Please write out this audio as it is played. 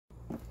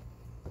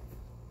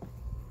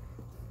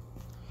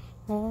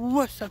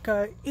What's up,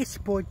 guys? It's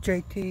your boy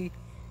JT.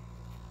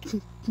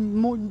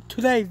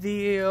 Today's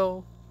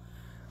video.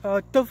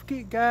 Don't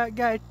forget,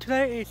 guys.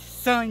 Today is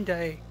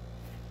Sunday.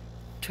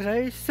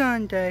 Today is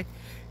Sunday.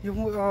 You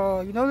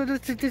know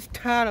what this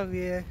title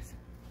is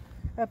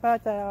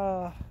about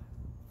the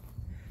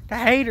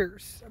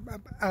haters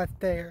out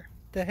there.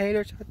 The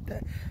haters out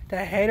there.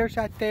 The haters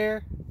out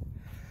there.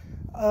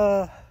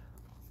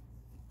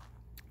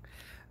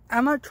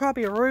 I'm not trying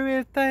to be rude or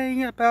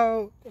anything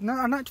about. No,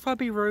 I'm not trying to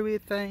be rude or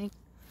anything.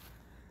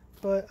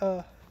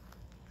 But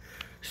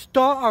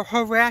stop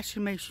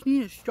harassing me.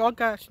 Y'all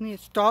guys need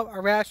to stop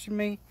harassing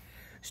me.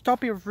 Stop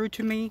being rude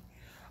to me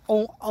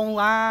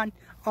online.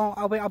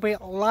 I'll be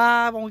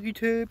live on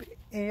YouTube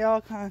and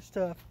all kind of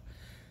stuff.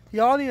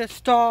 Y'all need to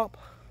stop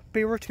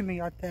being rude to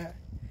me like that.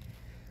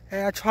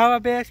 And I try my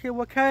best,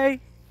 okay?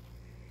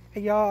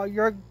 And y'all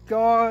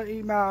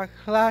in my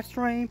live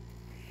stream,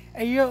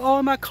 and you're all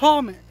in my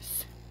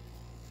comments.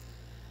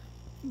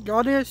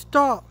 Y'all need to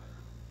stop.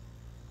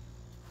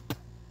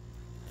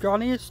 Y'all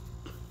need to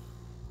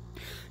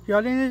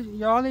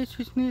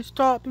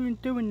stop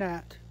doing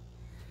that.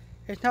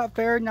 It's not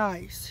very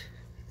nice.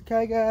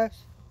 Okay,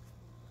 guys?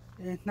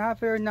 It's not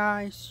very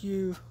nice.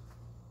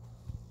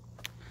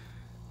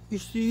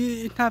 It's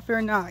not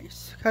very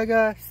nice. Okay,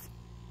 guys?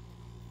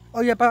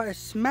 Oh yeah, but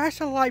smash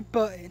the like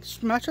button.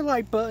 Smash the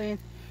like button.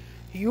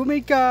 You and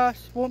me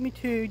guys want me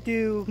to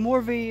do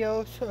more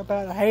videos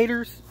about the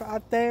haters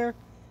out there.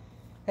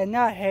 And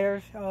not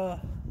haters,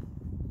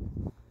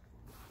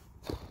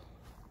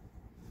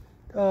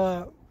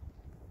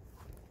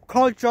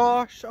 call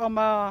Josh on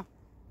my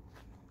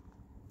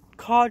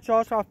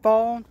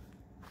phone.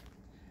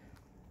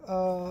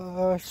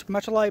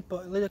 Smash a like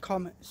button, leave the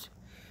comments.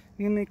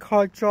 You want me to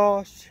call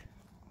Josh?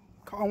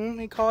 I want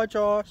me to call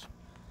Josh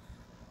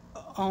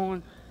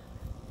on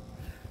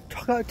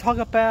talk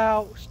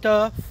about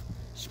stuff.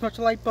 Smash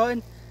the like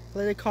button,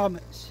 leave the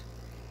comments.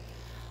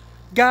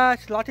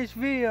 Guys, like this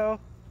video.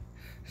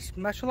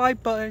 Smash the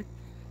like button,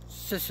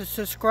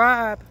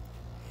 subscribe,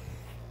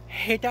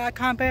 hit that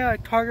icon bell,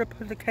 target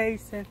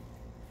notification.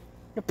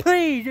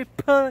 Please give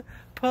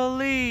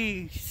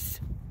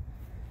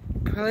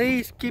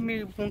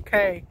me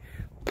 1K.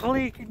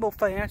 Please give me more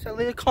fans.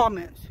 Leave the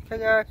comments,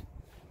 okay,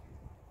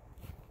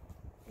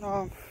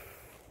 guys?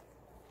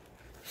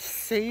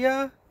 See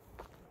ya.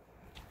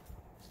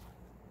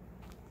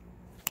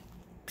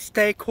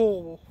 Stay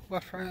cool, my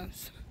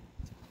friends.